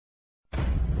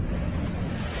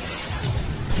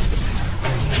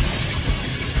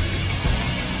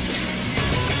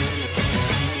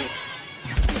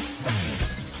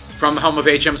From the home of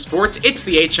HM Sports, it's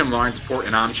the HM Lawrence Report,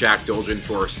 and I'm Jack Dolgen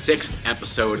for our 6th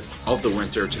episode of the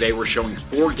winter. Today we're showing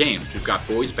 4 games. We've got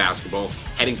boys basketball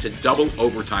heading to double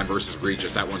overtime versus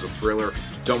Regis. That one's a thriller.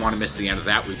 Don't want to miss the end of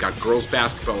that. We've got girls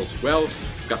basketball as well.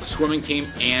 We've got the swimming team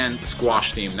and the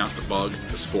squash team, not the bug,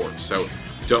 the sport. So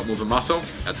don't move a muscle.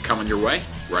 That's coming your way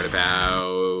right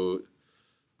about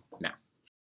now.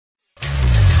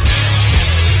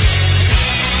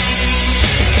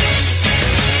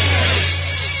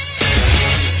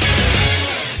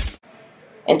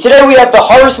 And today we have the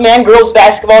Horace Mann girls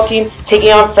basketball team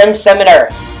taking on Friends Seminary.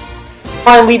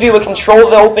 Ryan Levy would control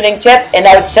the opening tip, and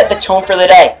that would set the tone for the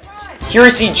day. Here we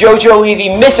see JoJo Levy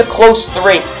miss a close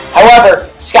 3. However,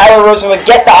 Skylar Rosen would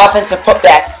get the offensive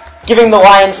putback, giving the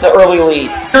Lions the early lead.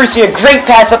 Here we see a great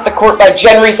pass up the court by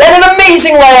Jen Reese and an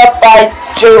amazing layup by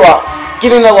Jayla,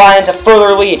 giving the Lions a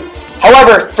further lead.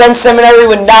 However, Friends Seminary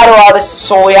would not allow this to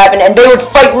solely happen, and they would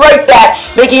fight right back,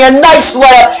 making a nice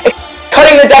layup,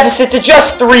 cutting the deficit to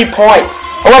just 3 points.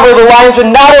 However, the Lions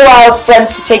would not allow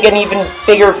Friends to take an even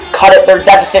bigger cut at their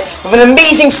deficit with an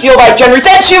amazing steal by Jen Reese,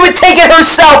 and she would take it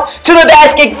herself to the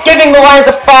basket, giving the Lions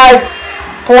a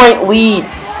 5-point lead.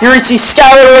 Here we see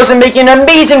Skylar Rosen making an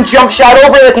amazing jump shot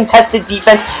over the contested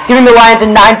defense, giving the Lions a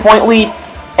 9-point lead.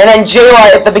 And then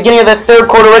Jayla at the beginning of the third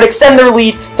quarter would extend their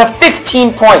lead to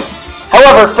 15 points.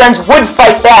 However, Friends would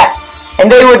fight back, and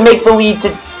they would make the lead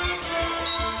to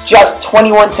just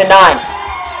 21-9.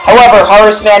 However,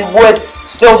 Horace Mann would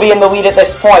still be in the lead at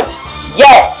this point.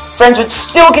 Yet, Friends would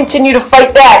still continue to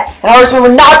fight back, and Horace Mann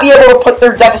would not be able to put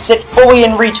their deficit fully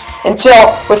in reach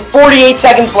until, with 48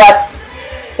 seconds left,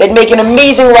 they'd make an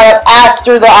amazing layup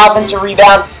after the offensive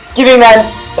rebound, giving them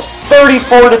the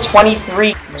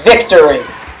 34-23 victory,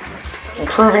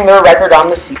 improving their record on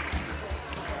the season.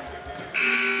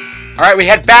 Alright, we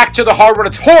head back to the hardwood.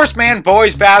 It's Horace Mann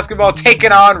boys basketball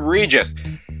taking on Regis.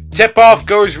 Tip-off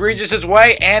goes Regis'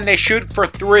 way, and they shoot for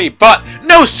 3, but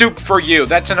no soup for you.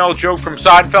 That's an old joke from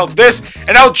Seinfeld. This,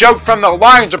 an old joke from the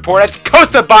Lions Report. It's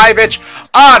Kostabievich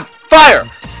on fire.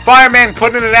 Fireman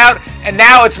putting it out, and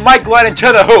now it's Mike Lennon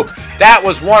to the hoop. That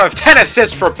was one of 10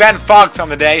 assists for Ben Fox on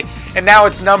the day, and now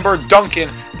it's number Duncan.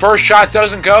 First shot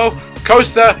doesn't go.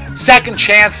 Costa, second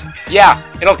chance. Yeah,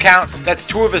 it'll count. That's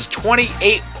 2 of his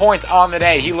 28 points on the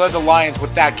day. He led the Lions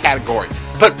with that category.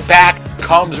 But back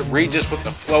comes Regis with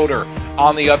the floater.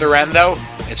 On the other end, though,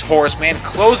 it's Horace Mann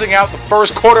closing out the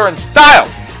first quarter in style.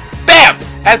 Bam!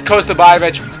 That's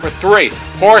Kostabievich for 3.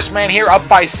 Horace Mann here up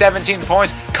by 17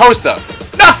 points. Costa,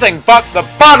 nothing but the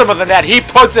bottom of the net. He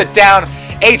puts it down.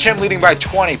 HM leading by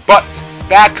 20. But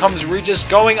back comes Regis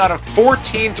going on a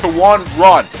 14-1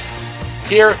 run.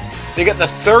 Here, they get the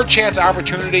third chance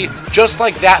opportunity. Just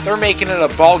like that, they're making it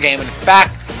a ball game. In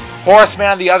fact, Horace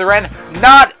Mann on the other end,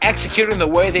 not executing the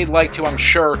way they'd like to, I'm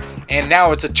sure. And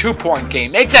now it's a 2-point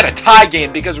game. Make that a tie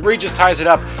game because Regis ties it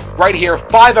up right here.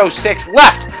 5:06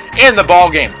 left in the ball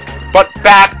game. But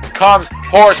back comes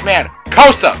Horace Mann.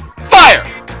 Costa, fire,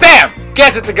 bam,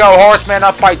 gets it to go. Horace Mann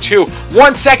up by 2.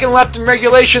 1 second left in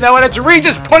regulation though, and it's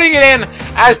Regis putting it in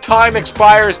as time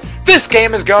expires. This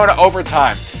game is going to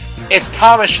overtime. It's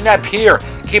Thomas Schnepp here,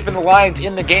 keeping the Lions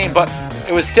in the game, but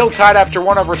it was still tied after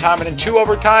 1 overtime, and in 2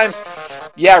 overtimes,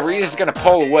 yeah, Regis is going to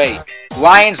pull away.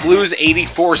 Lions lose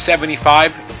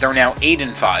 84-75. They're now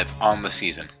 8-5 on the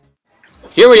season.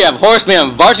 Here we have Horace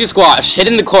Mann varsity squash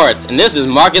hitting the courts, and this is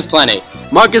Marcus Plenty.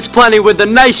 Marcus Plenty with a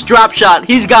nice drop shot.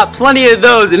 He's got plenty of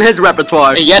those in his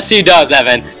repertoire. Yes, he does,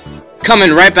 Evan.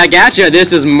 Coming right back at you,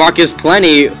 this is Marcus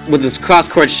Plenty with his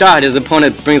cross-court shot. His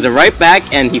opponent brings it right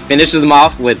back, and he finishes him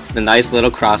off with the nice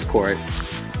little cross-court.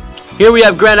 Here we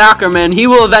have Grant Ackerman. He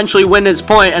will eventually win his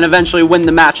point and eventually win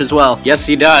the match as well. Yes,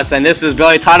 he does. And this is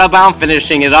Billy Titlebaum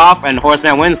finishing it off, and Horace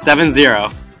Mann wins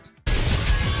 7-0.